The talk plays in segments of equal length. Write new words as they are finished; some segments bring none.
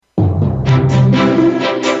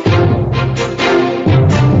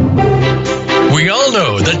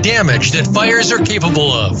damage that fires are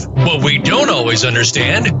capable of. What we don't always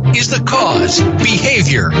understand is the cause,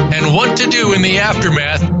 behavior, and what to do in the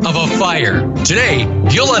aftermath of a fire. Today,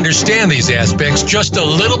 you'll understand these aspects just a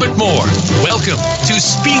little bit more. Welcome to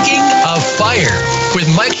Speaking of Fire with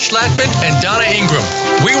Mike Schlattman and Donna Ingram.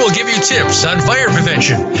 We will give you tips on fire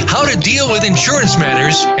prevention, how to deal with insurance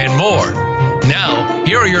matters, and more. Now,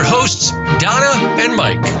 here are your hosts, Donna and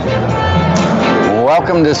Mike.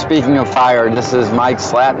 Welcome to Speaking of Fire. This is Mike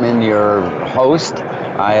Schlattman, your host.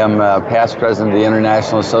 I am past president of the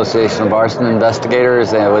International Association of Arson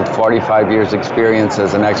Investigators and with 45 years experience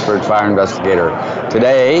as an expert fire investigator.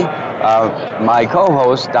 Today, my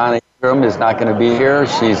co-host, Donna Ingram, is not going to be here.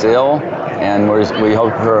 She's ill, and we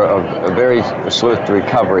hope for a very swift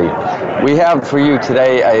recovery. We have for you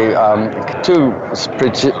today two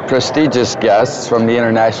prestigious guests from the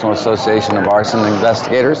International Association of Arson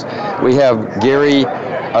Investigators. We have Gary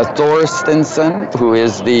Thorstensen, who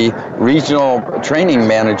is the regional training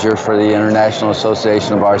manager for the International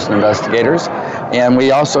Association of Arson Investigators, and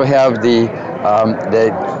we also have the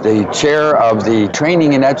chair of the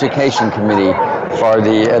Training and Education Committee for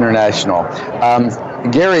the International.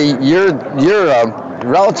 Gary, you're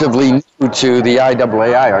relatively new to the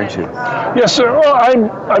IAAI, aren't you? Yes, sir. Well,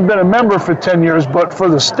 I've been a member for 10 years, but for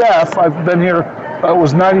the staff, I've been here. It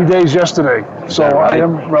was 90 days yesterday, so right? I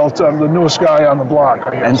am I'm the newest guy on the block.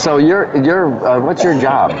 And so you're what's your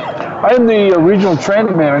job? I am the regional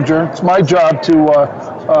training manager. It's my job to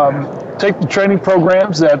take the training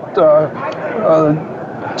programs that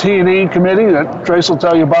T&E committee that Trace will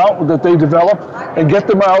tell you about, that they develop, and get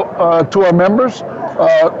them out to our members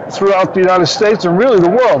throughout the United States and really the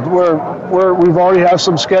world, where we've already have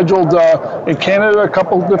some scheduled in Canada a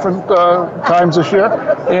couple different times this year,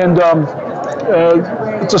 and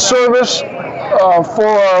it's a service for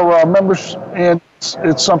our members, and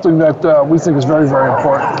it's something that we think is very, very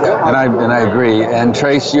important. And I agree. And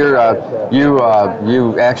Trace, you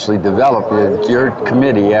actually develop your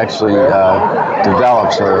committee actually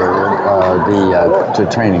develops the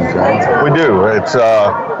trainings, right? We do. It's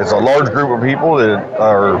a large group of people that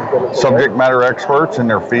are subject matter experts in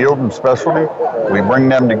their field and specialty. We bring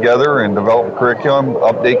them together and develop curriculum,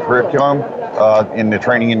 update curriculum in the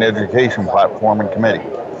training and education platform and committee.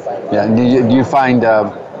 Yeah. Do you find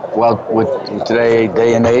well, with today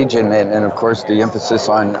day and age, and of course the emphasis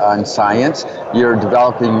on science, you're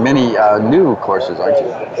developing many new courses, aren't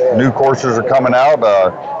you? New courses are coming out.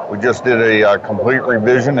 We just did a complete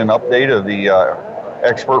revision and update of the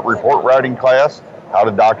expert report writing class, how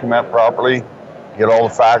to document properly, get all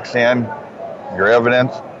the facts in, your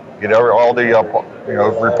evidence, get all the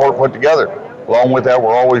report put together. Along with that,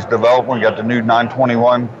 we're always developing. We got the new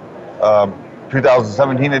 921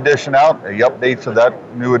 2017 edition out, the updates of that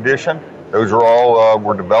new edition. Those are all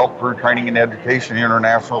were developed through Training and Education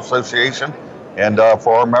International Association and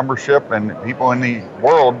for our membership and people in the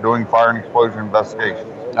world doing fire and explosion investigations.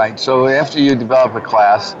 Right. So after you develop a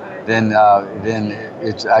class, then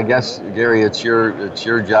it's, I guess, Gary, it's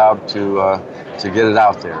your job to get it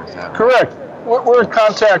out there. Is that correct? We're in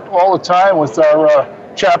contact all the time with our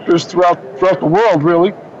chapters throughout the world,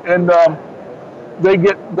 really, and they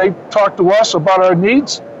talk to us about our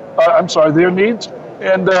needs. Their needs,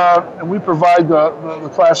 and we provide the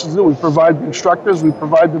classes. We provide the instructors. We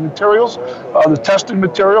provide the materials, the testing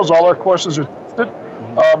materials. All our courses are tested,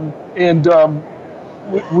 and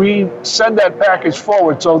we send that package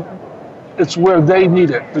forward. So it's where they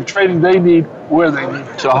need it. The training they need, where they need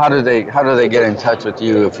it. So how do they get in touch with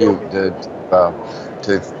you if you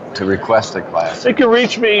to request a class? They can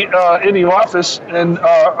reach me in the office and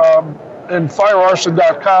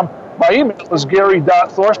firearson.com. My email is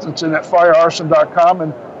gary.thorstensen@firearson.com,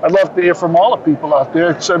 and I'd love to hear from all the people out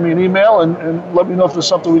there. Send me an email and let me know if there's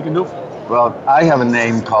something we can do. Well, I have a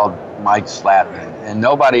name called Mike Schlattman, and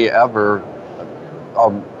nobody ever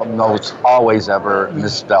always ever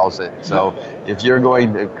misspells it. So if you're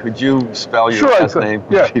going to, could you spell your last name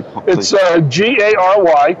for people, please? It's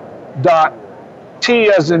Gary T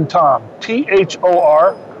as in Tom,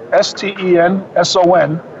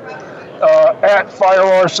 THORSTENSON at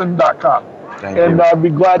firearson.com. And I'd be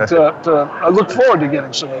glad I look forward to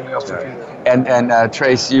getting some emails from you. And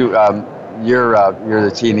Trace, you're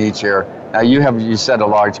the T&E chair. Now you said a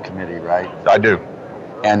large committee, right? I do.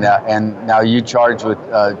 And now you charge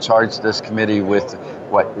this committee with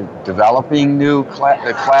what, developing new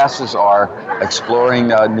classes, or exploring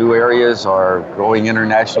new areas, or going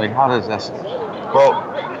internationally? How does this? Well,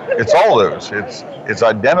 it's all those. It's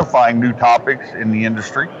identifying new topics in the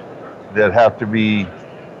industry that have to be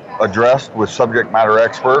addressed with subject matter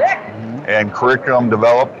experts, and curriculum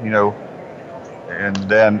developed, and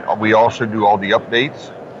then we also do all the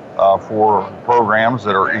updates for programs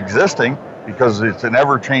that are existing, because it's an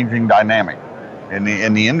ever-changing dynamic in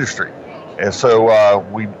the industry. And so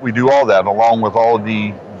we do all that along with all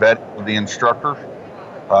the the instructors.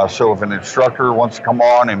 So if an instructor wants to come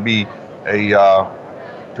on and be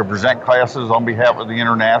to present classes on behalf of the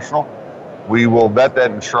International, we will vet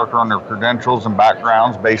that instructor on their credentials and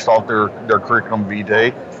backgrounds based off their curriculum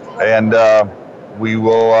vitae, and we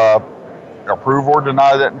will approve or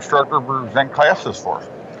deny that instructor to present classes for us.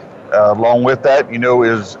 Along with that,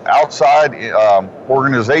 is outside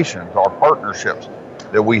organizations, our partnerships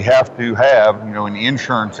that we have to have, in the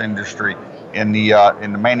insurance industry, in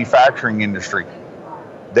the manufacturing industry.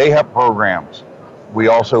 They have programs. We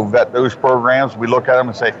also vet those programs. We look at them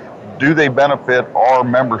and say, do they benefit our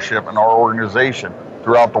membership and our organization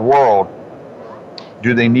throughout the world?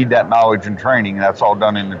 Do they need that knowledge and training? And that's all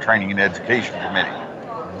done in the Training and Education Committee.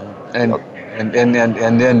 And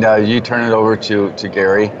then you turn it over to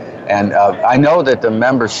Gary. And I know that the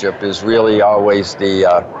membership is really always the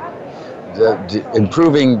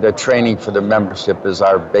improving the training for the membership is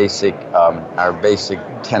our basic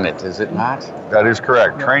tenet, is it not? That is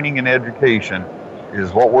correct. Training and education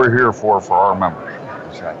is what we're here for our members.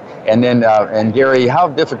 That's right. And then, and Gary, how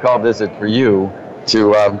difficult is it for you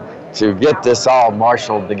to get this all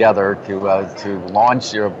marshaled together to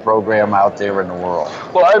launch your program out there in the world?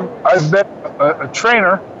 Well, I've been a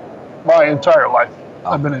trainer my entire life.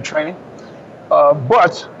 I've been in training,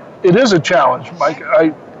 but it is a challenge, Mike.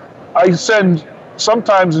 I send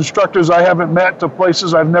sometimes instructors I haven't met to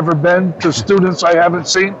places I've never been, to students I haven't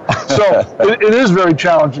seen. So it is very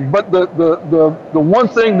challenging. But the one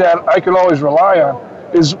thing that I can always rely on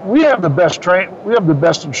is we have the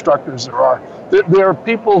best instructors there are. There are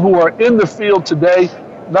people who are in the field today,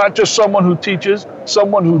 not just someone who teaches,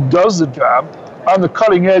 someone who does the job on the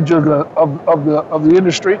cutting edge of the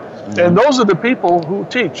industry. Mm-hmm. And those are the people who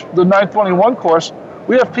teach. The 921 course,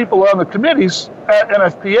 we have people on the committees at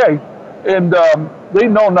NFPA, and they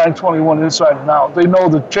know 921 inside and out. They know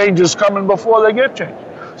the changes coming before they get changed.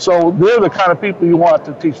 So they're the kind of people you want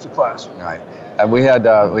to teach the class. Right. We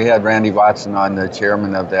had Randy Watson on, the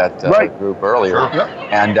chairman of that group earlier,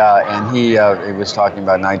 and he was talking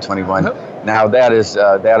about 921. Yep. Now that is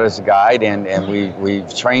a guide, and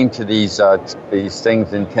we've trained to these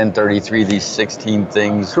things in 1033, these 16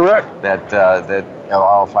 things. Correct. That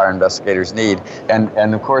all fire investigators need,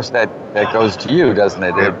 and of course that goes to you, doesn't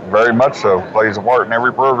it? It very much so. Plays a part in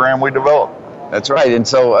every program we develop. That's right. And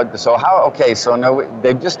so how? Okay. So no,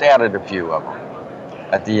 they've just added a few of them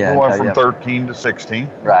at the end. We went from 13 to 16.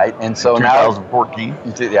 Right. And so 2014.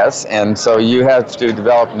 Now, yes. And so you have to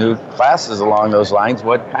develop new classes along those lines.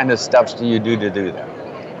 What kind of steps do you do to do that?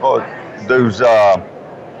 Well, those, the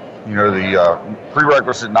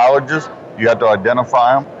prerequisite knowledges, you have to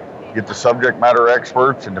identify them, get the subject matter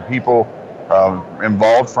experts and the people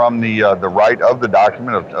involved from the right of the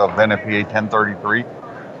document of NFPA 1033.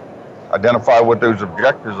 Identify what those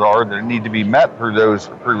objectives are that need to be met through those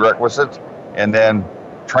prerequisites, and then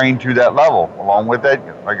train to that level. Along with that,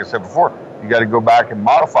 like I said before, you got to go back and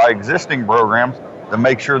modify existing programs to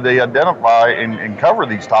make sure they identify and cover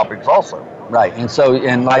these topics also. Right, and so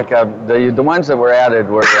the ones that were added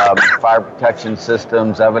were fire protection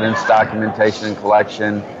systems, evidence documentation and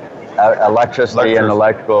collection, electricity and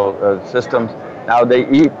electrical systems. Now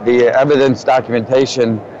the evidence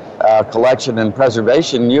documentation, collection and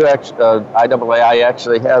preservation, IAAI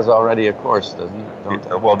actually has already a course, doesn't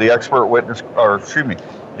it? Well, the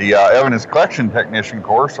the evidence collection technician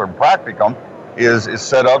course, or practicum, is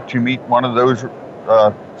set up to meet one of those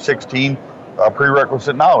 16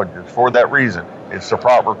 prerequisite knowledges for that reason. It's the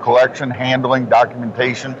proper collection, handling,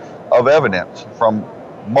 documentation of evidence from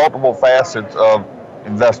multiple facets of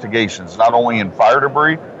investigations, not only in fire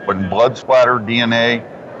debris, but in blood splatter, DNA,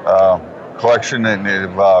 collection and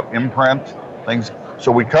imprint, things.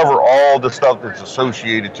 So we cover all the stuff that's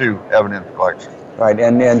associated to evidence collection. Right,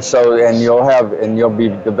 and you'll be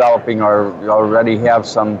developing, or you already have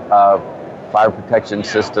some fire protection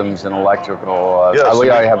systems and electrical. Yes, we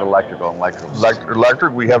already have electrical and electrical.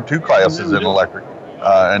 Electric, we have two classes in electric.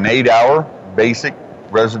 An 8-hour basic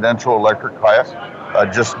residential electric class,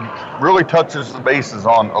 just really touches the bases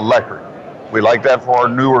on electric. We like that for our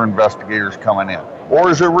newer investigators coming in, or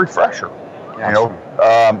as a refresher.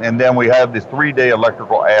 And then we have this 3-day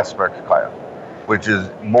electrical aspects class, which is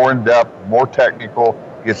more in depth, more technical,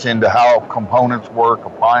 gets into how components work,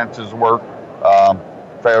 appliances work,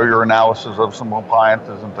 failure analysis of some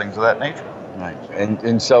appliances and things of that nature. Right,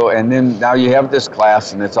 and then now you have this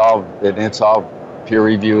class, and it's all peer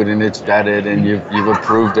reviewed and it's vetted, and you've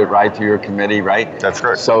approved it right to your committee, right? That's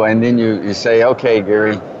correct. So and then you say, okay,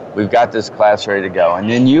 Gary, we've got this class ready to go. And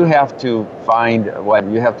then you have to find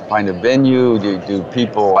you have to find a venue. Do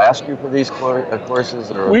people ask you for these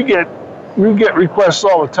courses? Or? We get requests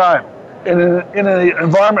all the time. And in an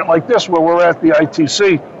environment like this where we're at the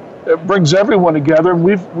ITC, it brings everyone together. And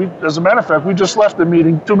we as a matter of fact, we just left a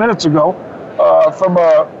meeting 2 minutes ago from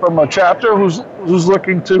a chapter who's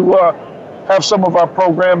looking to have some of our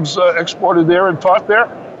programs exported there and taught there.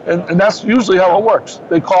 And that's usually how it works.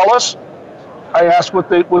 They call us. I ask what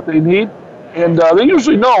they need, and they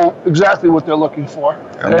usually know exactly what they're looking for.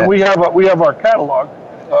 And we have our catalog.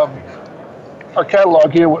 Our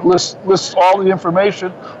catalog here lists all the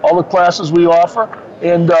information, all the classes we offer,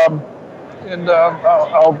 and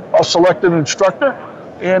I'll select an instructor,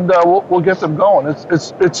 and we'll get them going.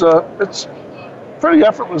 It's pretty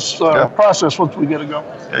effortless process once we get it going.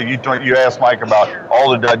 You asked Mike about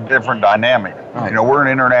all the different dynamics. Right. We're an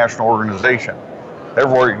international organization.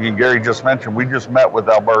 Everywhere, Gary just mentioned, we just met with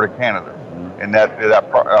Alberta, Canada, in that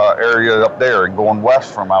area up there, and going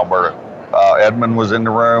west from Alberta. Edmund was in the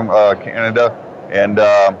room, Canada, and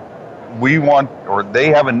they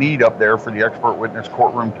have a need up there for the expert witness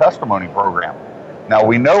courtroom testimony program. Now,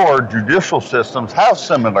 we know our judicial systems have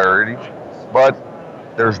similarities, but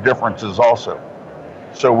there's differences also.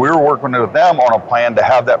 So we're working with them on a plan to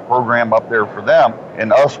have that program up there for them,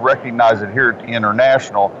 and us recognize it here at the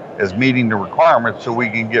International as meeting the requirements so we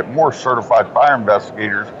can get more certified fire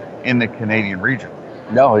investigators in the Canadian region.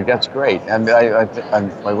 No, that's great. And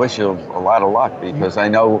I wish you a lot of luck, because I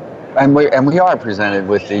know, and we are presented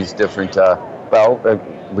with these different,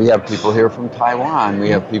 we have people here from Taiwan, we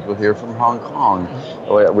have people here from Hong Kong,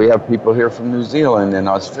 we have people here from New Zealand and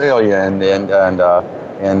Australia and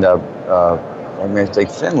I'm going to say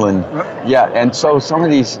Finland. Yeah, and so some of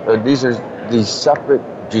these separate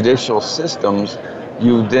judicial systems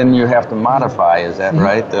you have to modify, is that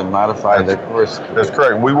right? To modify the course. That's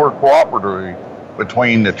correct. We work cooperatively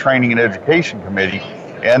between the Training and Education Committee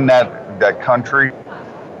and that country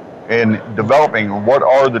in developing what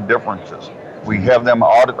are the differences. We have them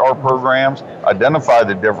audit our programs, identify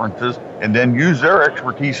the differences, and then use their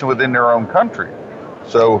expertise within their own country.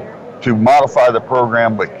 So to modify the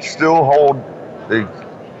program, but still hold the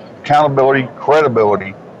accountability,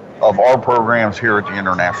 credibility of our programs here at the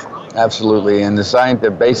International. Absolutely, and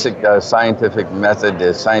the basic scientific method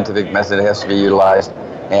has to be utilized,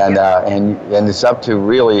 and it's up to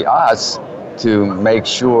really us to make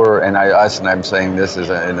sure, and I'm saying this is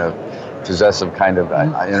in a possessive kind of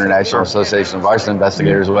International Association of Arson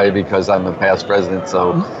Investigators way, because I'm the past president,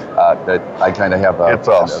 so that I kind of have an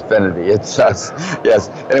affinity. It's us, yes.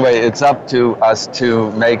 Anyway, it's up to us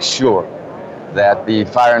to make sure that the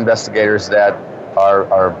fire investigators that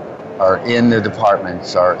are in the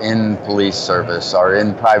departments, are in police service, are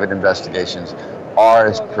in private investigations, are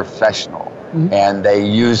as professional, and they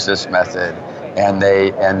use this method, and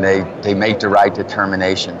they make the right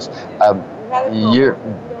determinations.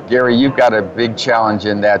 Gary, you've got a big challenge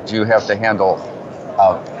in that you have to handle,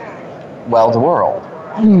 the world.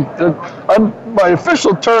 My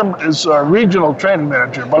official term is regional training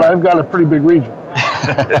manager, but I've got a pretty big region.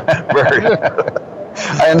 Very.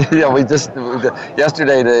 And we just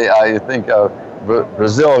yesterday, I think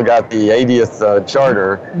Brazil got the 80th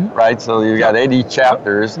charter, right? So you got 80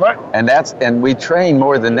 chapters, right. And we train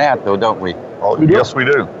more than that, though, don't we? Oh, yes, we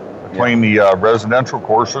do. Between the residential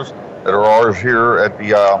courses that are ours here at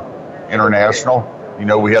the International,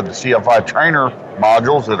 we have the CFI trainer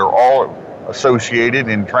modules that are all associated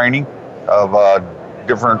in training of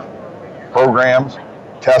different programs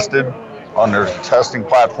tested on their testing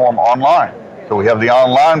platform online. So we have the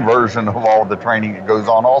online version of all the training that goes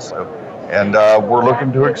on also. And we're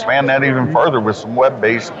looking to expand that even further with some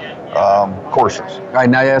web-based courses. All right,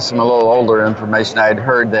 now I have some a little older information. I had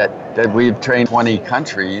heard that we've trained 20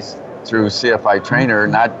 countries through CFI Trainer,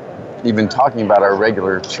 not even talking about our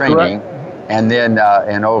regular training. Correct. And then,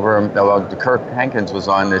 Kirk Hankins was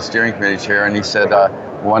on the steering committee chair, and he said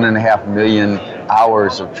 1.5 million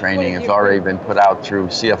hours of training has already been put out through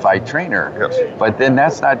CFI Trainer. Yes. But then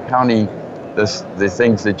that's not counting the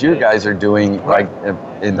things that you guys are doing, like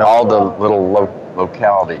in all the little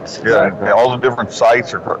localities. Yeah, all the different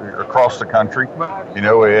sites across the country,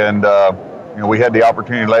 and we had the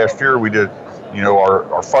opportunity last year. We did,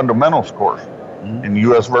 our fundamentals course in the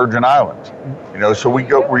U.S. Virgin Islands. So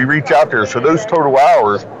we reach out there. So those total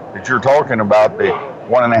hours that you're talking about, the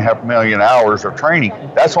 1.5 million hours of training,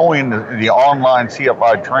 that's only in the online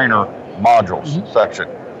CFI Trainer modules section.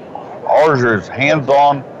 Ours is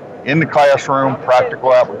hands-on, in the classroom,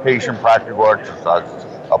 practical application, practical exercises,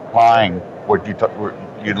 applying what you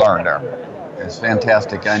learned there. It's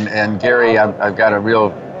fantastic. And Gary, I've got a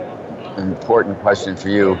real important question for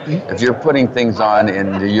you. If you're putting things on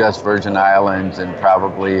in the U.S. Virgin Islands and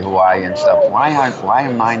probably Hawaii and stuff, why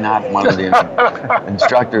am I not one of the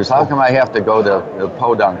instructors? How come I have to go to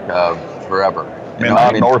Podunk forever?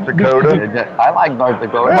 North Dakota? I like North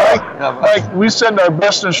Dakota. Like we send our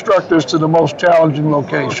best instructors to the most challenging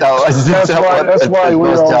locations. That's why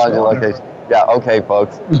we're most challenging location. Yeah, okay,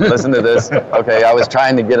 folks, listen to this. Okay, I was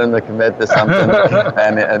trying to get them to commit to something,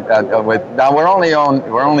 now we're only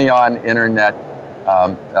on internet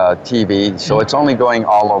TV, so it's only going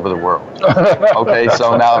all over the world. Okay,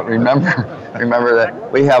 so now remember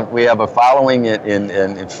that we have a following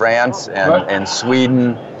in France and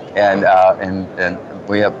Sweden and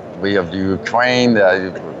we have Ukraine,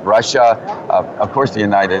 Russia, of course the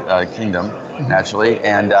United Kingdom, naturally,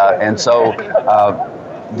 and so.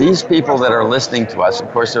 These people that are listening to us, of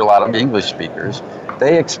course, there are a lot of English speakers.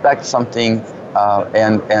 They expect something,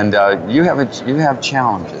 and you have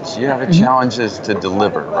challenges. You have challenges to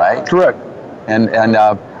deliver, right? Correct. And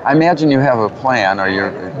I imagine you have a plan, or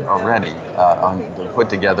you're already put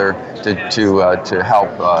together to help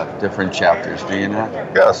different chapters. Do you not?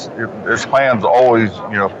 Yes, there's plans always.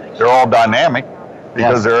 They're all dynamic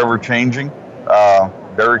because they're ever changing.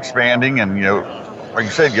 They're expanding, and like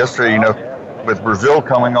you said yesterday, with Brazil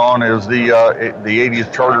coming on as the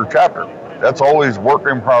 80th charter chapter. That's always work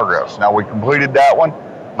in progress. Now we completed that one,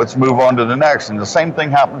 let's move on to the next. And the same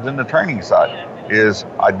thing happens in the training side, is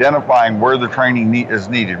identifying where the training is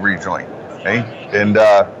needed regionally. Okay? And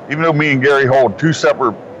even though me and Gary hold two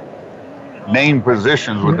separate named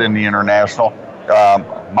positions within the international,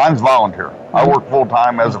 mine's volunteer. I work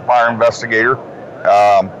full-time as a fire investigator.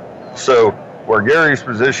 So where Gary's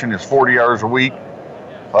position is 40 hours a week,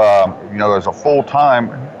 as a full-time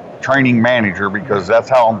training manager, because that's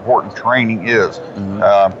how important training is.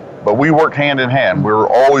 But we work hand in hand. We're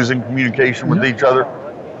always in communication with each other.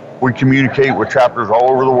 We communicate with chapters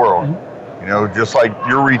all over the world. Just like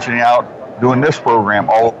you're reaching out, doing this program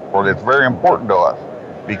all over the world. It's very important to us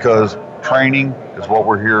because training is what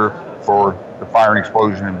we're here for, the fire and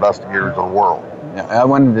explosion investigators of the world. I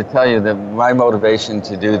wanted to tell you that my motivation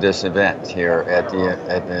to do this event here at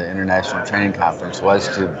the International Training Conference was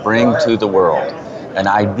to bring to the world an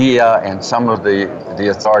idea and some of the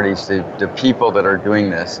authorities, the people that are doing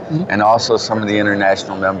this, and also some of the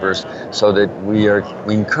international members, so that we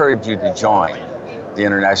encourage you to join the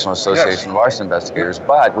International Association of Arson Investigators.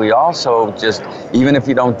 But we also even if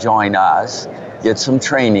you don't join us, get some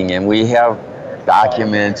training, and we have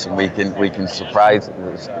documents, and we can surprise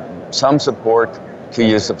some support to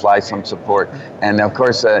you, supply some support, and of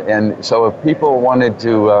course, and so if people wanted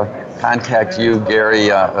to contact you, Gary,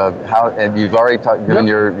 and you've already given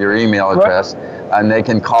your email address, and they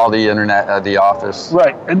can call the office.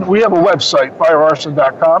 Right, and we have a website,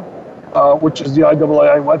 firearson.com, which is the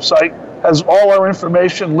IAAI website. Has all our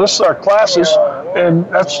information, lists our classes, and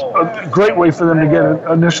that's a great way for them to get an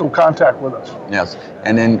initial contact with us. Yes,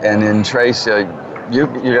 and then Trace, you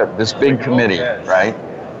got this big committee, right?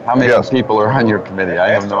 How many people are on your committee? I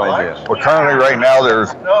have no idea. Well, currently right now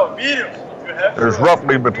there's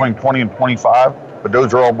roughly between 20 and 25, but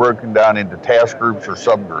those are all broken down into task groups or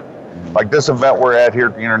subgroups. Like this event we're at here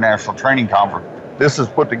at the International Training Conference, this is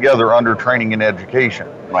put together under training and education.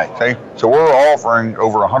 Right. Okay? So we're offering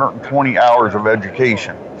over 120 hours of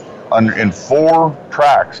education in 4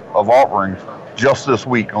 tracks of offerings just this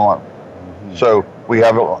week on. So we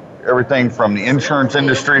have everything from the insurance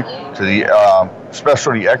industry to the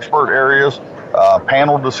specialty expert areas,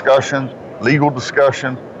 panel discussions, legal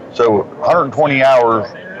discussions. So 120 hours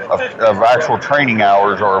of actual training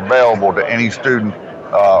hours are available to any student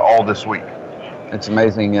all this week. It's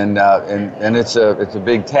amazing, and it's a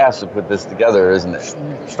big task to put this together, isn't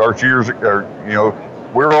it? Starts years ago.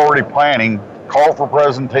 We're already planning. Call for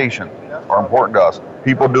presentations are important to us.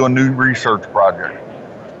 People doing new research projects.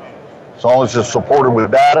 As long as it's supported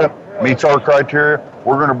with data, meets our criteria,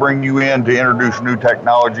 we're going to bring you in to introduce new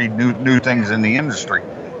technology, new things in the industry.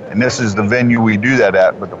 And this is the venue we do that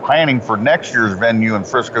at. But the planning for next year's venue in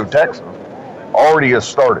Frisco, Texas, already has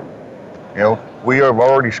started. We have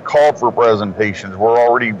already called for presentations. We're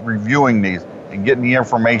already reviewing these and getting the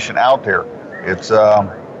information out there. It's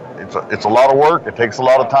a lot of work. It takes a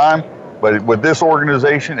lot of time. But with this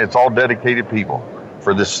organization, it's all dedicated people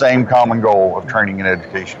for the same common goal of training and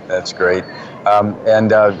education. That's great. I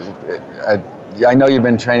know you've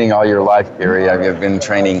been training all your life, Gary. You've been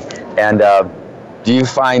training. And do you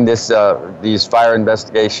find these fire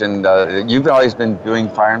investigation, you've always been doing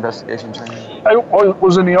fire investigation training? I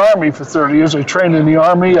was in the Army for 30 years. I trained in the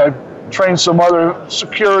Army. I trained some other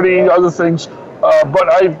security, other things.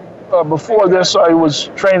 But before this, I was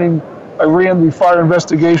training I ran the fire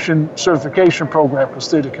investigation certification for the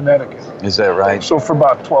state of Connecticut. Is that right? So for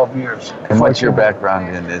about 12 years. And what's your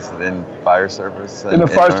background in? Is it in fire service? In the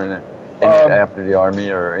fire, after the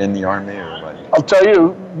Army or in the Army or what? I'll tell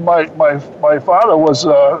you, my father was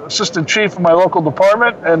assistant chief in my local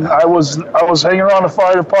department, and I was hanging around the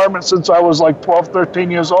fire department since I was like 12,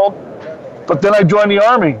 13 years old. But then I joined the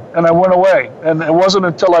Army, and I went away. And it wasn't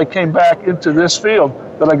until I came back into this field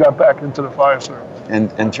that I got back into the fire service.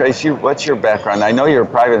 And Trace, what's your background? I know you're a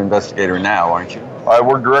private investigator now, aren't you? I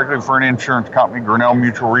work directly for an insurance company, Grinnell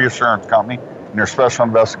Mutual Reassurance Company, in their Special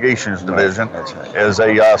Investigations Division, That's right. as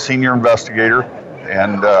a senior investigator.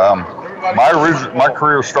 And my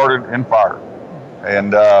career started in fire.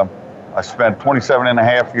 And I spent 27 and a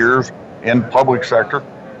half years in public sector,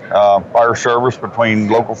 fire service between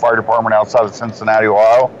local fire department outside of Cincinnati,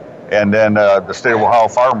 Ohio, and then the state of Ohio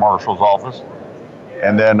Fire Marshal's office.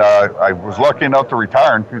 And then I was lucky enough to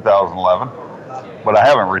retire in 2011, but I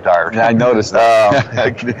haven't retired. Yeah, I noticed that.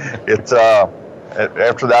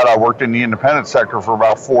 After that, I worked in the independent sector for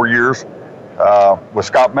about 4 years with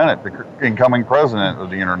Scott Bennett, the incoming president of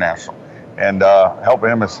the International, and helping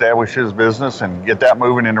him establish his business and get that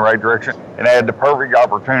moving in the right direction. And I had the perfect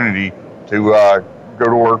opportunity to go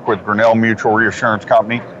to work with Grinnell Mutual Reassurance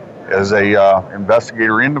Company as a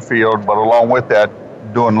investigator in the field, but along with that,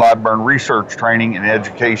 doing live burn research training and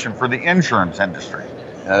education for the insurance industry.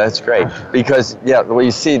 Yeah, that's great because well,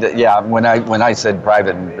 you see that when I said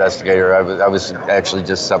private investigator, I was actually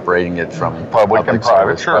just separating it from public and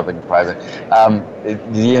private. Service, sure. Public and private.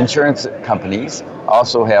 The insurance companies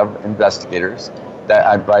also have investigators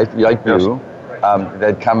that like you.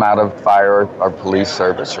 That come out of fire or police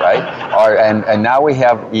service, right? And now we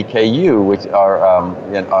have EKU, which are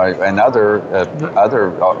and other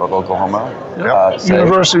Oklahoma,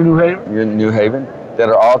 University of New Haven. New Haven, that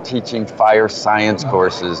are all teaching fire science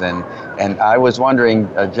courses. And I was wondering,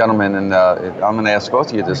 gentlemen, and I'm going to ask both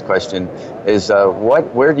of you this question: is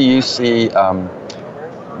where do you see?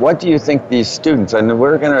 What do you think these students? And what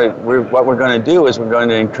we're going to do is we're going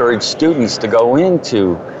to encourage students to go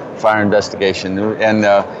into fire investigation, and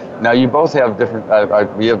now you both have different.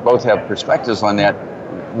 We both have perspectives on that.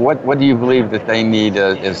 What do you believe that they need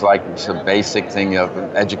is like some basic thing of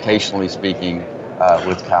educationally speaking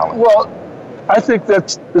with college? Well, I think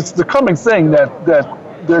it's the coming thing that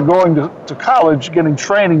they're going to college, getting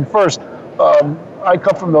training first. I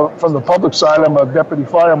come from the public side. I'm a deputy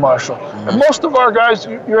fire marshal, and most of our guys,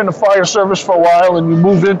 you're in the fire service for a while, and you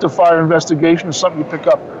move into fire investigation is something you pick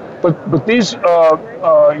up. But these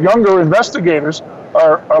younger investigators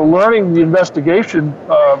are learning the investigation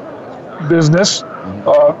business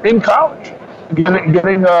in college,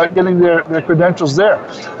 getting their credentials there.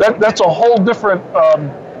 That's a whole different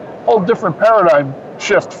paradigm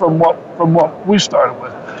shift from what we started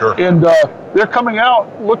with. Sure. And they're coming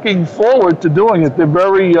out looking forward to doing it.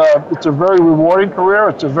 It's a very rewarding career.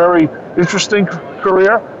 It's a very interesting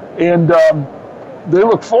career, and they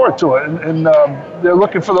look forward to it, and they're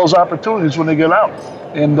looking for those opportunities when they get out,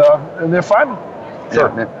 and they're finding them. Sure.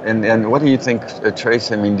 And what do you think,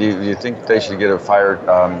 Trace? I mean, do you think they should get a fire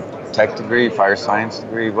tech degree, fire science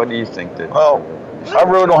degree? What do you think? Well, I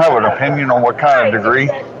really don't have an opinion on what kind of degree,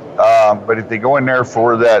 but if they go in there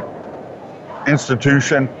for that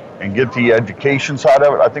institution and get the education side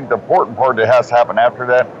of it, I think the important part that has to happen after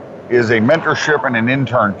that is a mentorship and an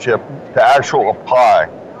internship to actually apply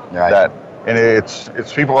that. And it's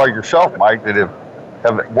people like yourself, Mike, that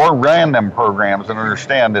have ran them programs and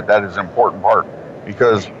understand that is an important part,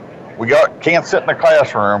 because can't sit in the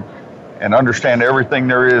classroom and understand everything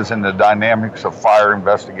there is in the dynamics of fire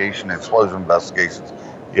investigation and explosive investigations.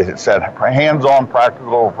 It's that hands-on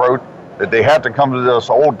practical approach that they have to come to us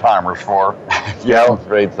old timers for.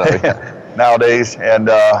 Right. Nowadays, and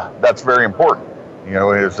that's very important.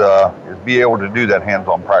 Is be able to do that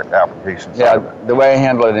hands-on application. Yeah, the way I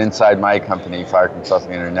handle it inside my company, Fire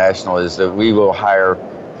Consulting International, is that we will hire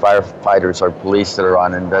firefighters or police that are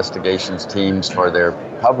on investigations teams for their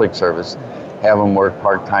public service, have them work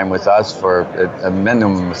part-time with us for a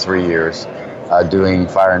minimum of 3 years, doing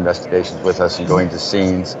fire investigations with us and going to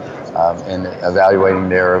scenes and evaluating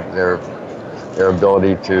their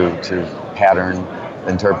ability to pattern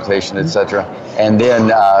interpretation, etc. And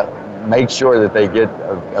then make sure that they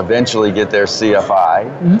eventually get their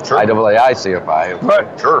CFI, Sure. IAAI CFI,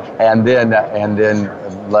 Right, sure. and then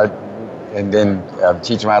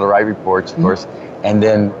teach them how to write reports, of course, and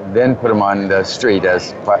then put them on the street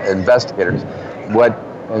as investigators. What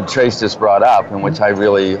Trace just brought up, and which I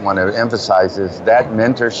really want to emphasize, is that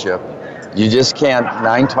mentorship. You just can't.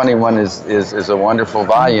 921 is a wonderful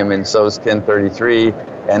volume, and so is 1033,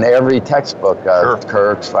 And every textbook, Sure.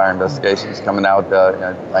 Kirk's Fire Investigations, coming out,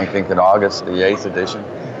 I think in August, the 8th edition.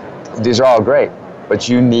 These are all great, but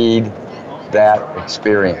you need that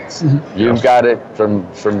experience. You've got it from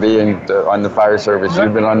being on the fire service.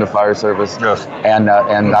 You've been on the fire service, Yes. and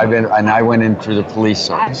I went into the police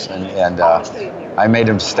service, and I made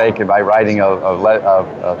a mistake by writing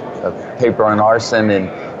a paper on arson,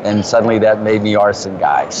 and suddenly that made me arson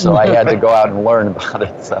guy. So I had to go out and learn about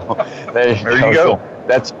it. So there you go.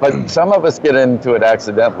 But some of us get into it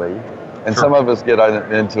accidentally, and some of us get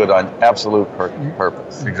into it on absolute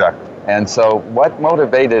purpose. Exactly. And so, what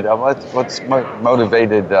motivated? What's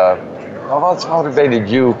motivated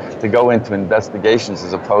you to go into investigations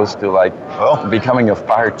as opposed to becoming a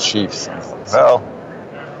fire chief? Well,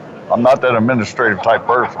 I'm not that administrative type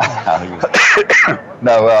person.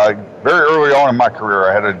 No, very early on in my career,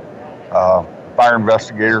 I had a fire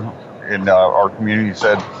investigator in our community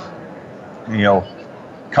said,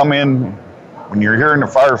 come in when you're here in the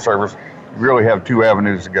fire service. You really have two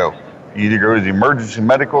avenues to go. You either go to the emergency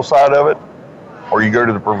medical side of it, or you go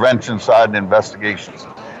to the prevention side and investigations.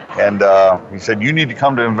 And he said, you need to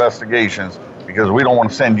come to investigations because we don't want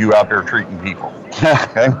to send you out there treating people.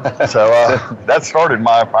 Okay? So that started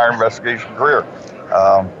my fire investigation career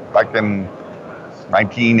back in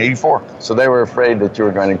 1984. So they were afraid that you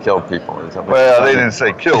were going to kill people. Well, they didn't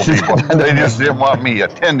say kill people. They just didn't want me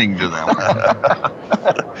attending to them.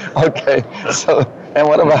 Okay. So, and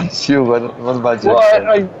what about you? What about you? Well,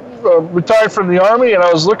 I retired from the Army, and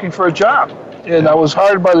I was looking for a job. And I was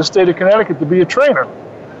hired by the state of Connecticut to be a trainer.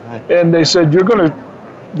 And they said, you're going to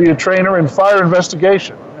be a trainer in fire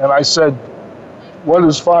investigation. And I said, what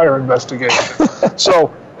is fire investigation?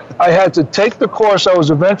 So I had to take the course I was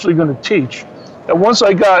eventually going to teach. And once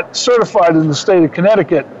I got certified in the state of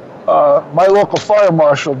Connecticut, my local fire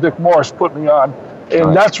marshal, Dick Morris, put me on.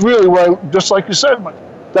 And that's really where, just like you said,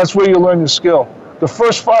 that's where you learn the skill. The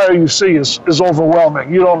first fire you see is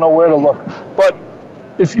overwhelming. You don't know where to look. But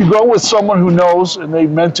if you go with someone who knows and they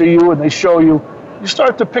mentor you and they show you, you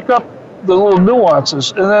start to pick up the little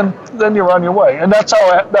nuances, and then you're on your way. And that's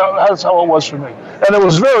how it was for me. And it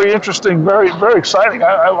was very interesting, very, very exciting.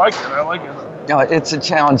 I like it. It's a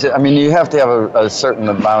challenge. I mean, you have to have a certain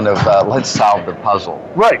amount of let's solve the puzzle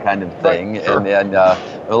kind of thing, right. Sure. and a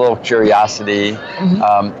little curiosity,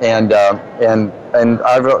 and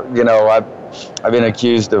I've been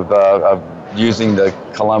accused of using the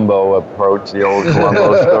Columbo approach, the old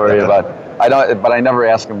Columbo story about. But I never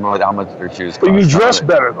ask them how much their shoes cost. But you dress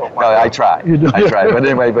better, though. I try. I try. But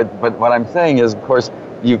anyway, but what I'm saying is, of course,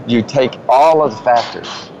 you take all of the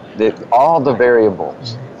factors, all the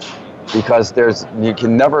variables, because you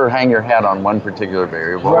can never hang your hat on one particular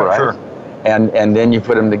variable, right? Sure. And then you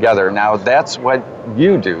put them together. Now that's what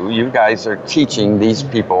you do. You guys are teaching these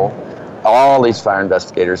people, all these fire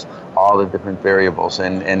investigators, all the different variables,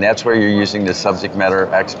 and that's where you're using the subject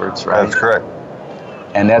matter experts, right? That's correct.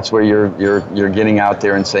 And that's where you're getting out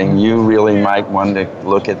there and saying you really might want to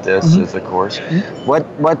look at this as a course. What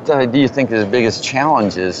do you think the biggest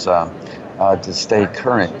challenge is to stay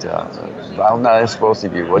current? I'll ask both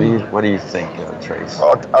of you. What do you think, Trace?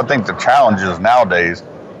 Well, I think the challenges nowadays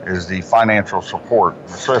is the financial support,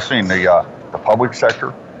 especially in the public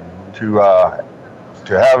sector, to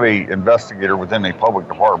have a investigator within a public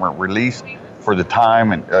department released for the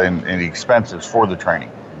time and the expenses for the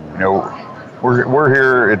training. We're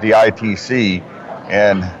here at the ITC,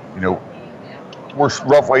 and we're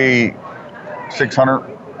roughly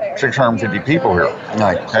 650 people here.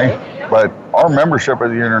 Right. Okay, but our membership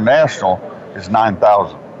of the International is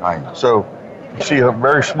 9,000. Right. So you see a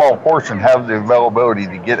very small portion have the availability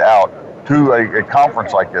to get out to a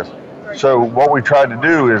conference like this. So what we try to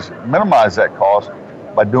do is minimize that cost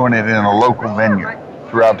by doing it in a local venue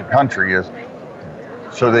throughout the country, is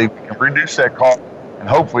so they can reduce that cost. And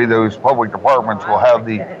hopefully those public departments will have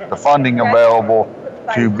the funding available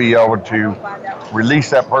to be able to release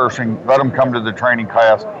that person, let them come to the training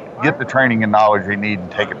class, get the training and knowledge they need, and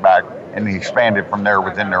take it back and expand it from there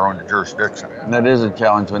within their own jurisdiction. And that is a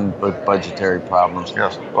challenge with budgetary problems.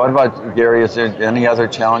 Yes. What about, Gary, is there any other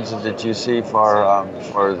challenges that you see for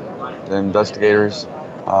the investigators?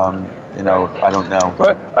 I don't know.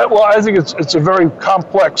 Well, I think it's a very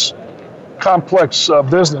complex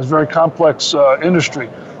business, very complex industry,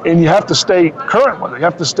 and you have to stay current with it. You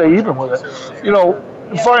have to stay even with it.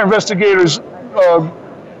 Fire investigators,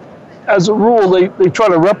 as a rule, they try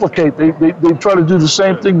to replicate. They try to do the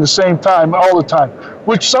same thing the same time all the time,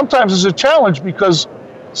 which sometimes is a challenge because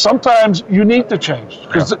sometimes you need to change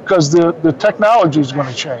because the technology is going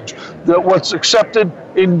to change. What's accepted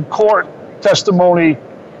in court testimony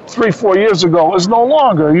 3-4 years ago is no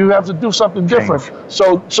longer. You have to do something different.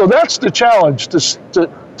 So that's the challenge,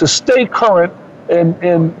 to stay current,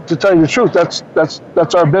 and to tell you the truth,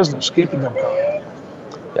 that's our business, keeping them current.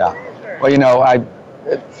 Yeah. Well,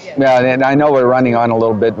 and I know we're running on a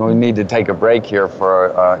little bit, and we need to take a break here for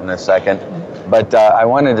in a second. But I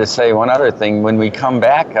wanted to say one other thing. When we come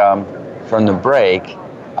back from the break,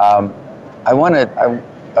 I'd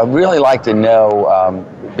really like to know,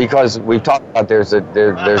 because we've talked about there's a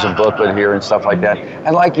booklet here and stuff like that.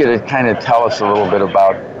 I'd like you to kind of tell us a little bit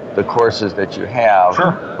about the courses that you have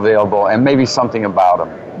available, and maybe something about them.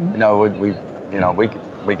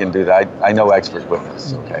 We can do that. I know expert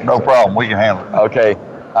witness. Okay. No problem. We can handle it. Okay.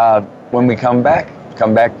 When we come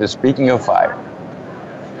back to Speaking of Fire.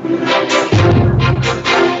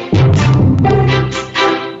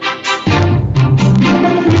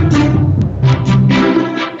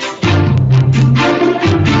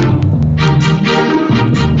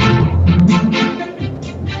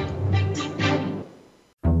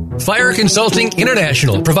 Fire Consulting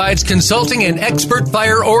International provides consulting and expert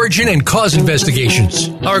fire origin and cause investigations.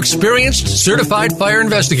 Our experienced, certified fire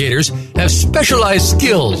investigators have specialized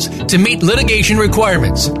skills to meet litigation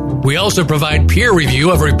requirements. We also provide peer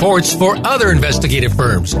review of reports for other investigative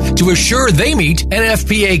firms to assure they meet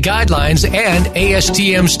NFPA guidelines and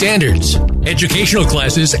ASTM standards. Educational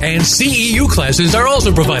classes and CEU classes are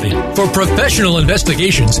also provided. For professional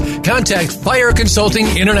investigations, contact Fire Consulting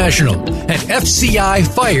International at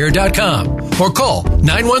fcifire.com or call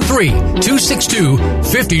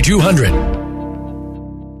 913-262-5200.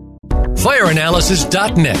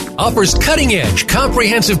 FireAnalysis.net offers cutting-edge,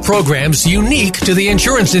 comprehensive programs unique to the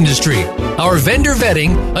insurance industry. Our vendor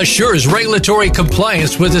vetting assures regulatory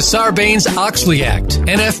compliance with the Sarbanes-Oxley Act,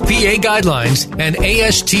 NFPA guidelines, and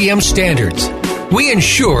ASTM standards. We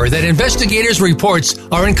ensure that investigators' reports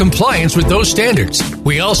are in compliance with those standards.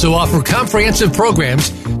 We also offer comprehensive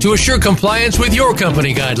programs to assure compliance with your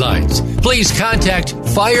company guidelines. Please contact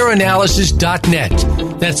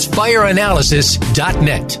FireAnalysis.net. That's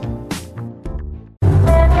FireAnalysis.net.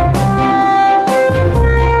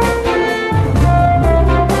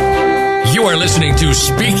 You are listening to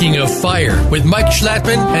Speaking of Fire with Mike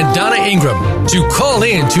Schlattman and Donna Ingram. To call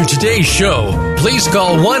in to today's show, please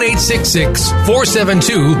call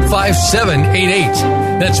 1-866-472-5788.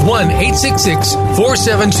 That's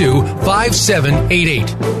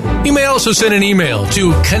 1-866-472-5788. You may also send an email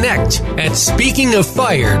to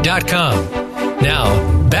connect@speakingoffire.com. Now,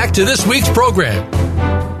 back to this week's program.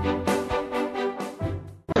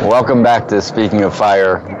 Welcome back to Speaking of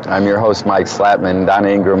Fire. I'm your host, Mike Schlattman. Donna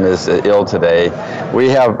Ingram is ill today. We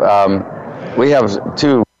have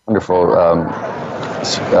two wonderful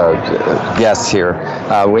guests here.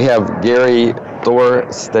 We have Gary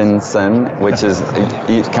Thorstensen, which is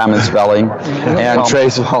common spelling, and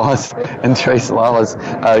Trace Wallace.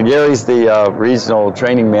 Gary's the regional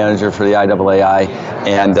training manager for the IAAI,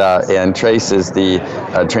 and Trace is the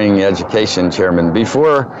training and education chairman.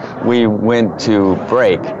 Before we went to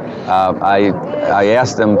break, I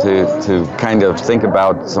asked them to kind of think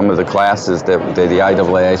about some of the classes that the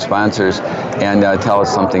IAAI sponsors and tell us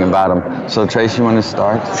something about them. So Trace, you want to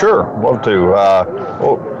start? Sure, love to.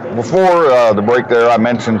 Before the break there, I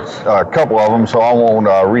mentioned a couple of them, so I won't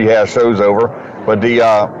rehash those over. But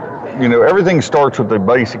everything starts with the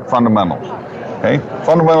basic fundamentals. Okay,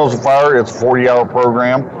 fundamentals of fire. It's a 40-hour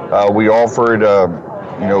program. We offer it,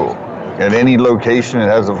 at any location that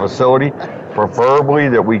has a facility. Preferably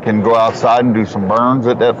that we can go outside and do some burns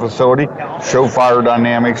at that facility, show fire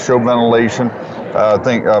dynamics, show ventilation,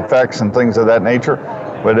 effects and things of that nature.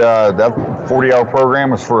 But that 40-hour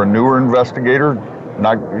program is for a newer investigator,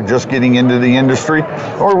 not just getting into the industry,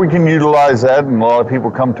 or we can utilize that, and a lot of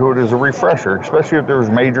people come to it as a refresher, especially if there's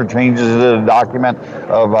major changes to the document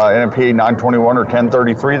of NFPA 921 or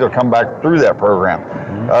 1033, they'll come back through that program.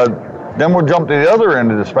 Then we'll jump to the other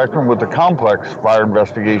end of the spectrum with the complex fire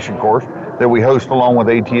investigation course that we host along with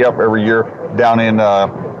ATF every year down in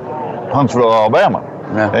Huntsville, Alabama.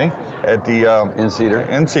 Okay, at the In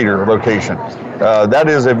Cedar location. That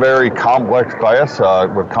is a very complex class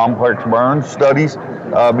with complex burn studies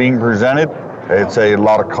being presented. It's a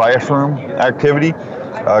lot of classroom activity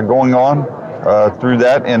going on through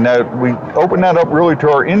that, and we open that up really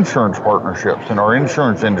to our insurance partnerships and our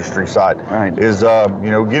insurance industry side. Right. Is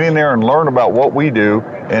get in there and learn about what we do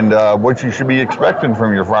and what you should be expecting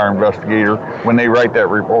from your fire investigator when they write that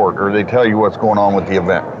report or they tell you what's going on with the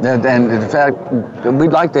event. And in fact,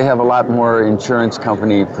 we'd like to have a lot more insurance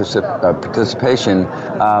company participation.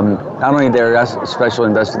 Not only their special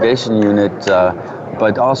investigation unit,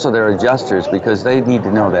 but also their adjusters, because they need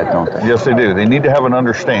to know that, don't they? Yes, they do. They need to have an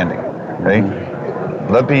understanding. Okay?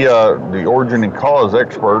 let the origin and cause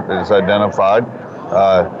expert that is identified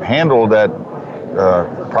handle that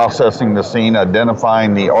processing the scene,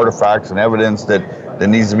 identifying the artifacts and evidence that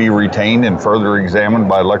needs to be retained and further examined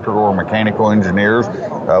by electrical or mechanical engineers,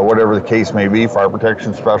 whatever the case may be, fire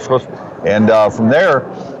protection specialists. And from there,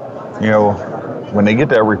 when they get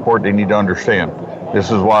that report, they need to understand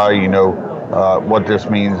this is why, what this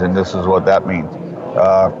means and this is what that means.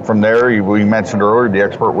 From there, we mentioned earlier the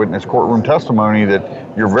expert witness courtroom testimony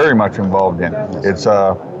that you're very much involved in. It's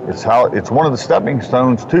one of the stepping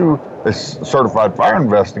stones to a certified fire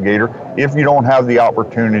investigator if you don't have the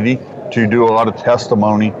opportunity to do a lot of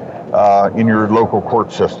testimony in your local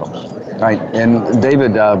court systems. Right, and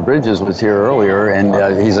David Bridges was here earlier, and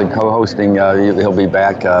he's co-hosting. He'll be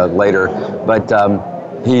back later, but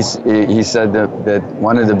he said that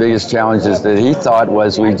one of the biggest challenges that he thought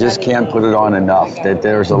was we just can't put it on enough. That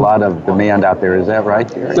there's a lot of demand out there. Is that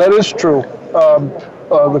right, Gary? That is true.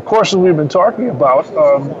 The courses we've been talking about,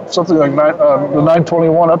 something like the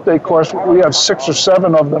 921 update course, we have 6 or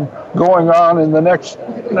 7 of them going on in the next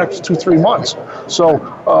 2-3 months. So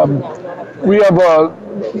we have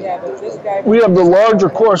the larger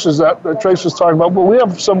courses that Trace was talking about, but we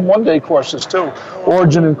have some one-day courses too.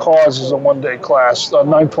 Origin and Cause is a one-day class.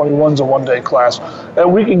 921 is a one-day class,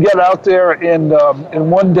 and we can get out there in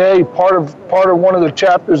one day, part of one of the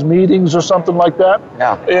chapters meetings or something like that.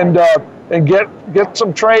 Yeah. And get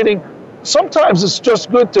some training. Sometimes it's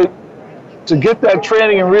just good to get that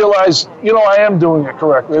training and realize, I am doing it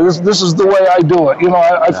correctly. This is the way I do it.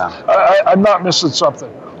 I'm not missing something.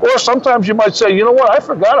 Or sometimes you might say, I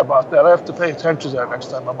forgot about that. I have to pay attention to that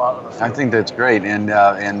next time I'm out in the field. I think that's great. And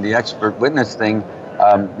the expert witness thing,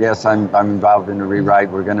 yes, I'm involved in the rewrite.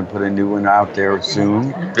 We're going to put a new one out there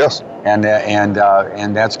soon. Yes. And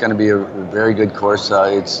that's going to be a very good course.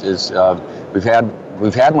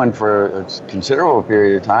 We've had one for a considerable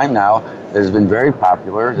period of time now. It has been very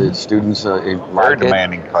popular. The students very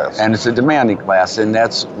demanding class, and it's a demanding class, and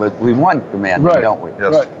that's what we want, demanding, right. Don't we?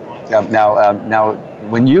 Yes. Right. Now,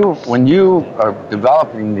 when you are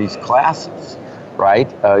developing these classes, right?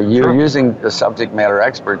 You're Sure. using the subject matter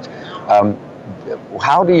experts.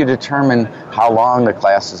 How do you determine how long the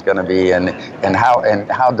class is going to be, and how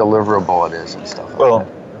deliverable it is and stuff? Well,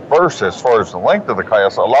 first, as far as the length of the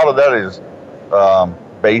class, a lot of that is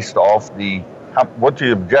based off what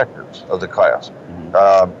the objectives of the class,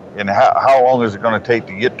 and how long is it going to take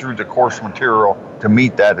to get through the course material to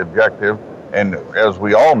meet that objective. And as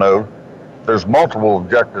we all know, there's multiple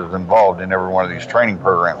objectives involved in every one of these training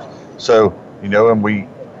programs. So, and we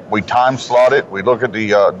time slot it. We look at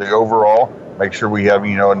the overall, make sure we have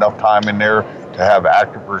enough time in there to have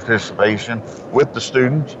active participation with the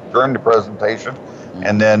students during the presentation,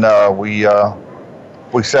 and then we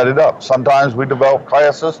set it up. Sometimes we develop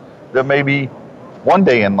classes that may be 1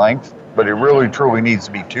 day in length, but it really truly needs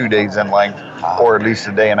to be 2 days in length, or at least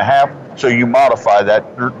a day and a half. So you modify that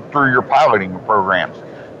through your piloting programs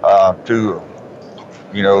to,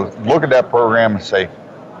 look at that program and say,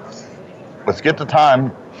 let's get the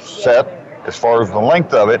time set as far as the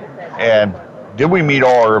length of it, and did we meet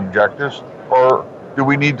all our objectives, or do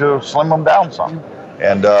we need to slim them down some,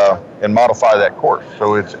 and modify that course?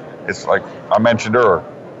 So it's like I mentioned earlier,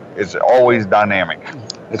 it's always dynamic.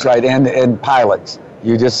 That's right, and pilots.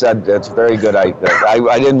 You just said that's very good. I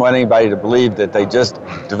didn't want anybody to believe that they just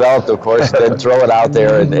developed a course, then throw it out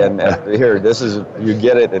there, and here, you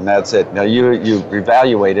get it, and that's it. Now you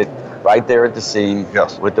evaluate it right there at the scene.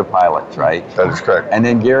 Yes. With the pilots, right? That is correct. And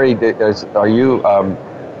then Gary, are you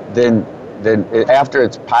then after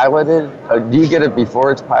it's piloted? Do you get it before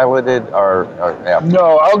it's piloted or after?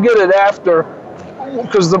 No, I'll get it after,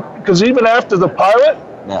 because even after the pilot,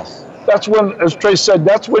 Yes. that's when, as Trace said,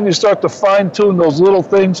 that's when you start to fine-tune those little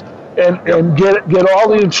things and get all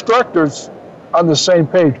the instructors on the same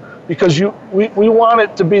page, because we want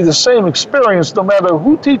it to be the same experience no matter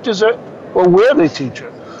who teaches it or where they teach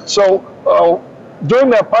it. So during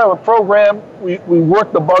that pilot program, we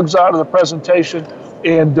work the bugs out of the presentation,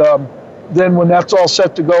 and then when that's all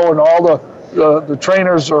set to go and all the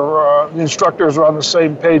trainers or the instructors are on the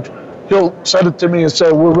same page, he'll send it to me and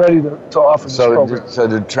say, we're ready to offer this program. So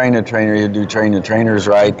to train a trainer, you do train the trainers,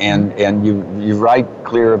 right? And you write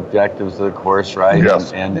clear objectives of the course, right?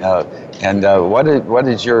 Yes. We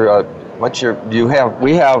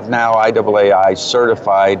have now IAAI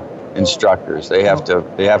certified instructors. They have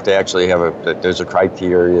to actually there's a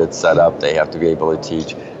criteria that's set up. They have to be able to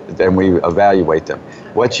teach. Then we evaluate them.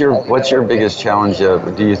 What's your biggest challenge,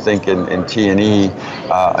 do you think, in T&E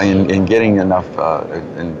in getting enough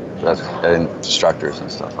instructors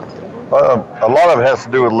and stuff like that? A lot of it has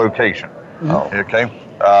to do with location. Oh. Okay.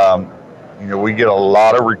 we get a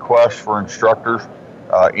lot of requests for instructors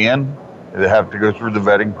they have to go through the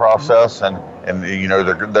vetting process and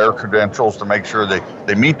their credentials to make sure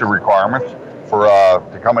they meet the requirements for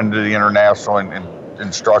to come into the international and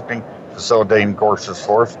instructing, facilitating courses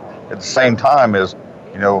for us. At the same time as,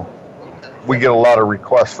 we get a lot of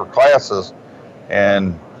requests for classes,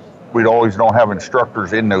 and we always don't have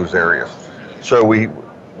instructors in those areas. So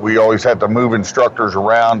we always have to move instructors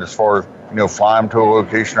around as far as, fly them to a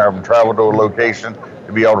location or have them travel to a location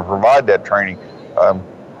to be able to provide that training.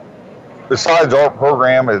 Besides our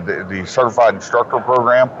program, the Certified Instructor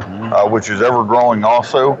Program, which is ever growing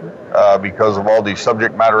also because of all these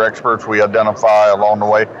subject matter experts we identify along the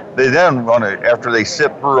way. They then want to, after they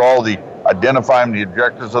sit through all the identifying the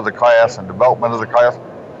objectives of the class and development of the class,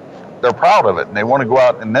 they're proud of it and they want to go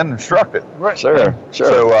out and then instruct it. Right. Sure.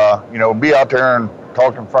 So, be out there and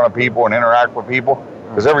talk in front of people and interact with people,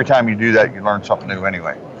 because every time you do that, you learn something new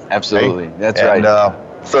anyway. Absolutely. Okay? That's right.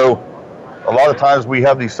 So a lot of times we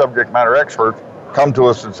have these subject matter experts come to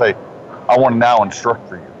us and say, I want to now instruct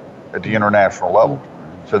for you at the international level.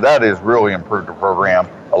 So that has really improved the program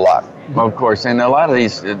a lot. Well, of course, and a lot of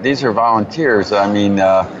these are volunteers. I mean,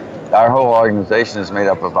 our whole organization is made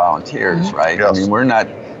up of volunteers, right? Yes. I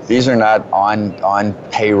mean, these are not on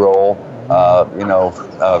payroll,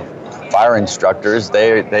 fire instructors.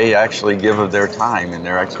 They actually give of their time and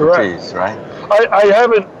their expertise, Correct.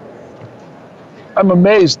 right? I'm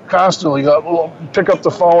amazed constantly. Pick up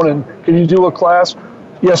the phone and, can you do a class?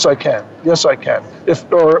 Yes, I can. Yes, I can.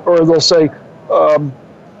 Or they'll say,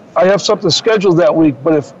 I have something scheduled that week,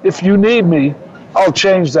 but if you need me, I'll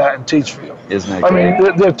change that and teach for you. Isn't it? I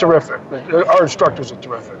mean, they're terrific. Our instructors are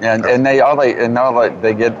terrific. And they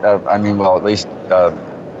get. At least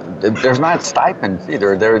there's not stipends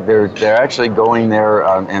either. They're actually going there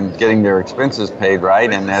and getting their expenses paid,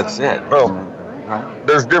 right? And that's it. Well, right?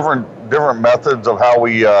 There's different methods of how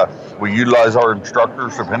we utilize our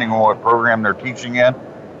instructors depending on what program they're teaching in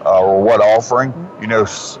or what offering.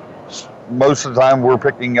 Most of the time we're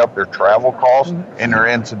picking up their travel costs and their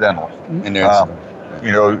incidentals. And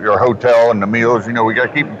your hotel and the meals, we got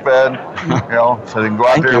to keep them fed, so they can go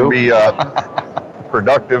out there and be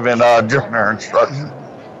productive in during their instruction.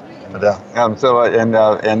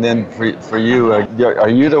 And then for you, are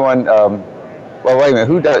you the one? Well, wait a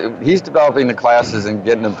minute. He's developing the classes and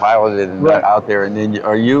getting them piloted and out there, and then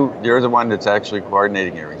you're the one that's actually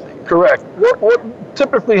coordinating everything. Correct. What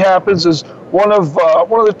typically happens is one of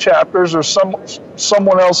the chapters or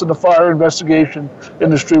someone else in the fire investigation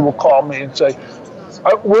industry will call me and say,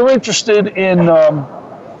 we're interested in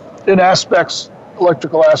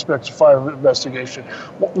electrical aspects of fire investigation.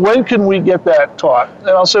 When can we get that taught? And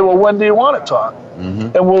I'll say, well, when do you want it taught?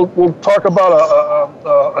 Mm-hmm. And we'll talk about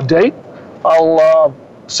a date. I'll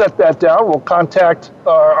set that down. We'll contact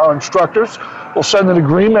our instructors. We'll send an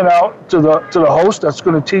agreement out to the host that's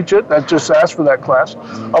going to teach it, that just asked for that class.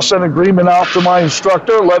 Mm-hmm. I'll send an agreement out to my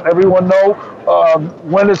instructor, let everyone know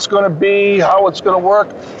when it's going to be, how it's going to work,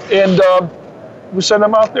 and we send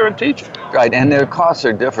them out there and teach it. Right, and their costs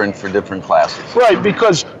are different for different classes. Right,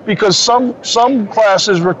 because some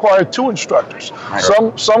classes require 2 instructors. Right.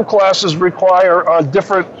 Some classes require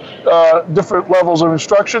different levels of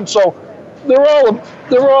instruction. So they're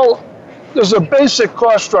all there's a basic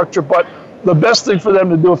cost structure, but the best thing for them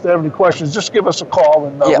to do if they have any questions, just give us a call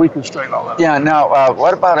and we can straighten all that out. Yeah, now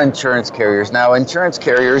what about insurance carriers? Now insurance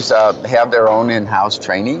carriers have their own in-house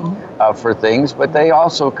training for things, but they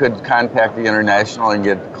also could contact the international and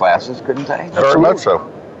get classes, couldn't they? Very much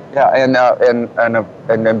so. Yeah, and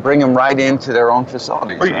then bring them right into their own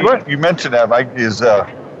facilities. Well, right? You mentioned that, Mike, is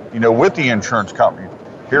with the insurance company.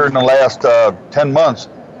 Here in the last 10 months,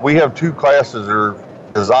 we have 2 classes that are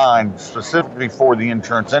designed specifically for the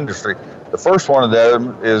insurance industry. The first one of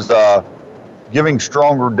them is giving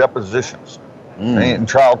stronger depositions and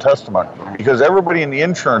trial testimony, because everybody in the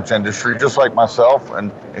insurance industry, just like myself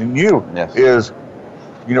and you, is,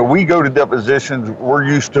 we go to depositions, we're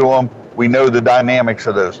used to them, we know the dynamics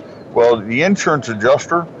of those. Well, the insurance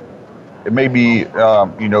adjuster, it may be,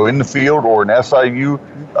 in the field or an SIU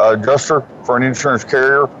adjuster for an insurance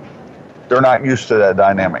carrier, they're not used to that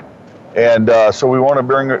dynamic. And so we want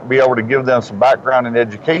to be able to give them some background and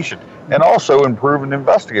education, and also improve an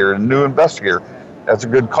investigator, a new investigator. That's a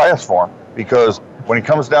good class for them, because when it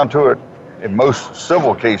comes down to it, in most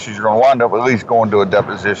civil cases, you're going to wind up at least going to a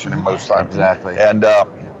deposition in most times. Exactly. And,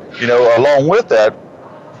 along with that,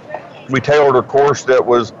 we tailored a course that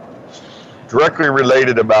was directly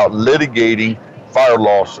related about litigating fire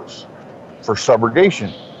losses for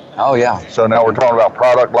subrogation. Oh, yeah. So now we're talking about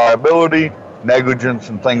product liability, negligence,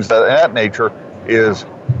 and things of that nature. Is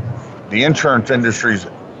the insurance industry's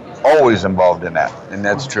always involved in that. And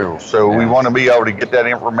that's true. So we want to be able to get that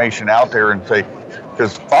information out there and say,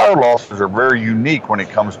 because fire losses are very unique when it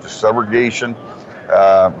comes to subrogation,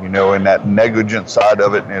 and that negligent side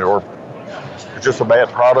of it, or it's just a bad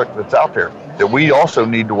product that's out there. That we also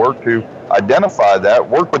need to work to identify that,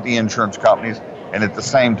 work with the insurance companies, and at the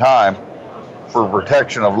same time, for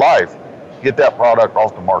protection of life, get that product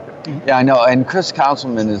off the market. Yeah, I know. And Chris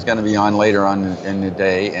Councilman is going to be on later on in the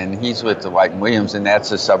day, and he's with the White & Williams, and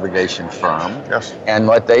that's a subrogation firm. Yes. And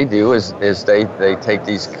what they do is they take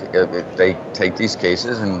these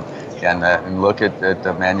cases and look at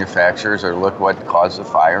the manufacturers, or look what caused the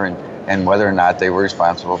fire, and whether or not they were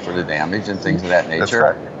responsible for the damage and things of that nature.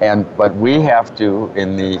 That's right. But we have to,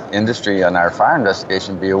 in the industry on our fire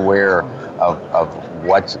investigation, be aware of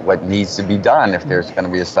what needs to be done if there's going to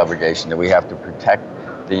be a subrogation. That we have to protect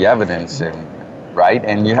the evidence, and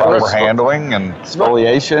you have proper handling and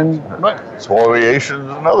spoliation. Spoliation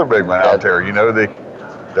is another big one out there.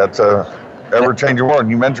 That's a ever-changing world.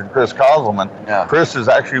 You mentioned Chris Councilman. Yeah. Chris was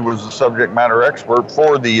the subject matter expert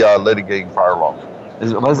for the litigating fire laws.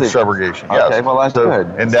 Was it? Subrogation, Okay, yes. well, that's good.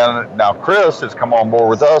 And then now Chris has come on board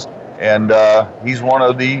with us, and he's one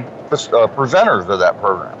of the presenters of that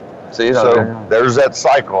program. So there's that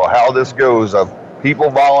cycle, how this goes, of people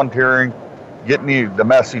volunteering, getting the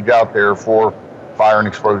message out there for fire and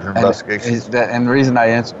explosion investigations. And the reason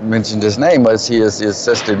I mentioned his name was he has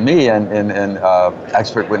assisted me in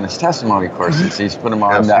expert witness testimony courses. He's put them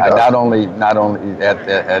on not only at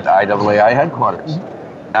IAAI headquarters.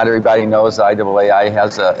 Not everybody knows the IAAI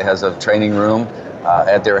has a training room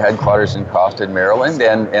at their headquarters in Crofton, Maryland,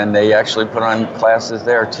 and they actually put on classes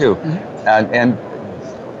there too. And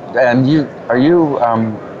are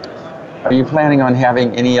you planning on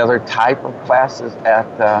having any other type of classes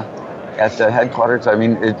at the headquarters? I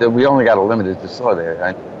mean, we only got a limited facility,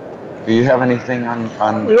 right? Do you have anything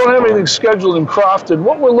on? We don't have anything scheduled in Crofton.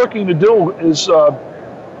 What we're looking to do is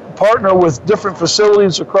partner with different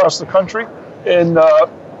facilities across the country, and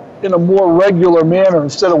in a more regular manner,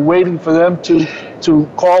 instead of waiting for them to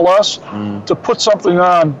call us, to put something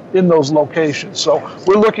on in those locations. So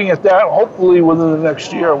we're looking at that. Hopefully within the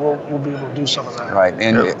next year, we'll be able to do some of that. Right.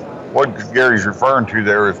 And what Gary's referring to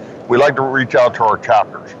there is we like to reach out to our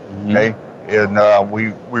chapters, okay? And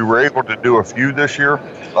we were able to do a few this year,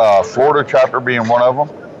 Florida chapter being one of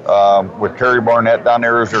them. With Terry Barnett down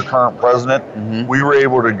there as their current president, we were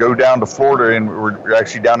able to go down to Florida, and we're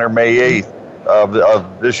actually down there May 8th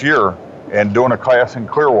of this year, and doing a class in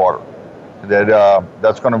Clearwater.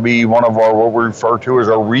 That's going to be one of our, what we refer to as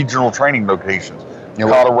our regional training locations.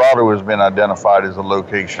 Colorado has been identified as a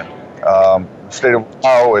location. The state of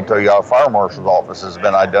Ohio at the fire marshal's office has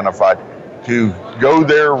been identified to go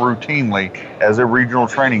there routinely as a regional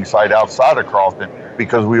training site outside of Crofton,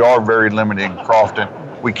 because we are very limited in Crofton.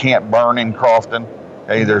 We can't burn in Crofton.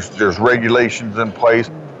 Okay, there's regulations in place,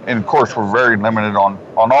 and of course we're very limited on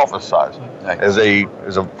office size. Right. As a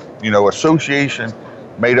association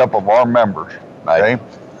made up of our members. Okay. Right.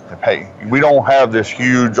 Hey, we don't have this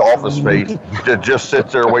huge office space that just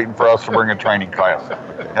sits there waiting for us to bring a training class.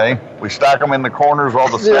 Okay, we stack them in the corners, all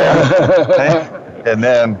the staff, okay? And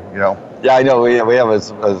then Yeah, I know. We have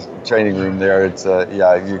a training room there. It's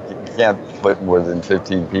you can't put more than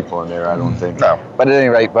 15 people in there, I don't think. No. But at any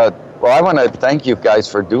rate, I want to thank you guys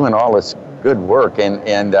for doing all this good work, and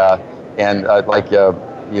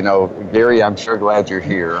Gary, I'm sure glad you're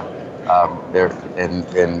here. I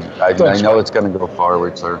know it's going to go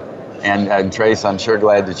forward, sir. And Trace, I'm sure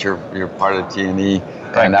glad that you're part of T&E,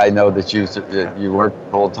 and I know that you work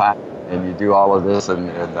full time and you do all of this, and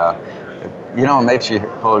it makes you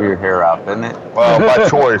pull your hair out, doesn't it? Well, by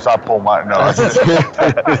choice, I pull my nose.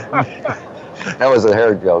 That was a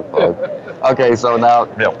hair joke, folks. Okay, so now,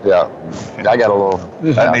 I got a little.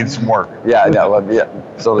 That needs some work. Yeah,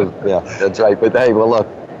 So that's right. But hey, well, look,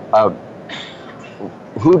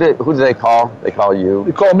 who do they call? They call you.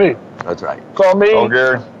 They call me. That's right. Call me. Oh,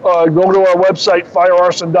 Gary. Go to our website,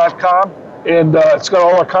 firearson.com, and it's got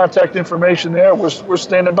all our contact information there. We're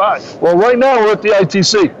standing by. Well, right now we're at the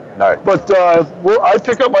ITC. All right. But I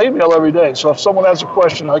pick up my email every day, so if someone has a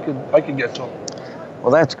question, I can get to them.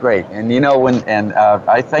 Well, that's great, and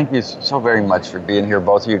I thank you so very much for being here,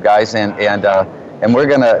 both of you guys, and we're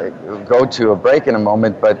going to go to a break in a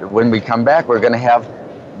moment. But when we come back, we're going to have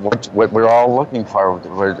what we're all looking for.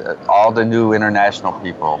 We're all the new international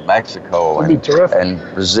people, Mexico and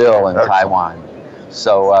Brazil and Taiwan.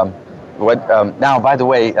 So now, by the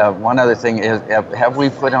way, one other thing is, have we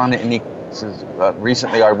put on any classes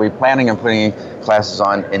recently? Are we planning on putting classes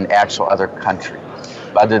on in actual other countries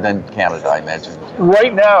other than Canada, I imagine?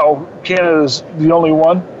 Right now, Canada's the only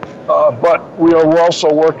one. But we are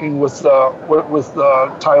also working with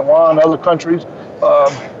Taiwan, other countries.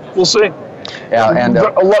 We'll see. Yeah, and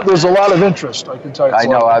there's a lot of interest, I can tell you. I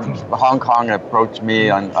know. Hong Kong approached me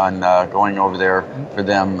on going over there for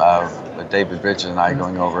them. David Bridges and I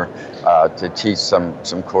going over to teach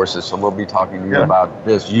some courses. So we'll be talking to you about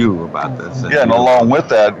this. Yeah, and along with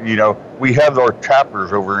that, we have our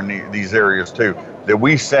chapters over in these areas too, that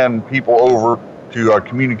we send people over to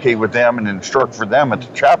communicate with them and instruct for them at the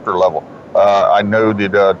chapter level. I know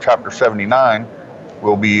that Chapter 79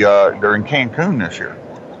 will be they're in Cancun this year.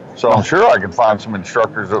 So I'm sure I can find some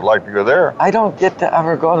instructors that would like to go there. I don't get to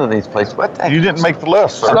ever go to these places. What the heck? You didn't make the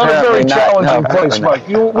list, sir. It's not a very challenging place, Mike.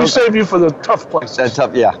 We save you for the tough places. That's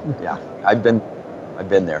tough. Yeah. I've been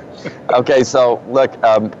there. Okay, so look,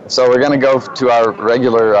 so we're going to go to our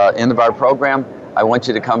regular end of our program. I want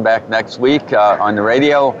you to come back next week on the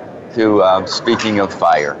radio to Speaking of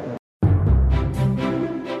Fire.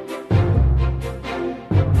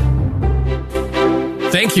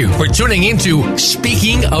 Thank you for tuning into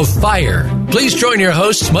Speaking of Fire. Please join your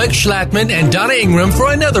hosts Mike Schlattman and Donna Ingram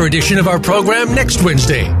for another edition of our program next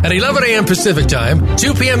Wednesday at 11 a.m. Pacific Time,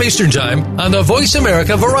 2 p.m. Eastern Time on the Voice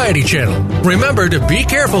America Variety Channel. Remember to be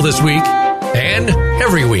careful this week and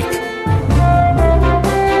every week.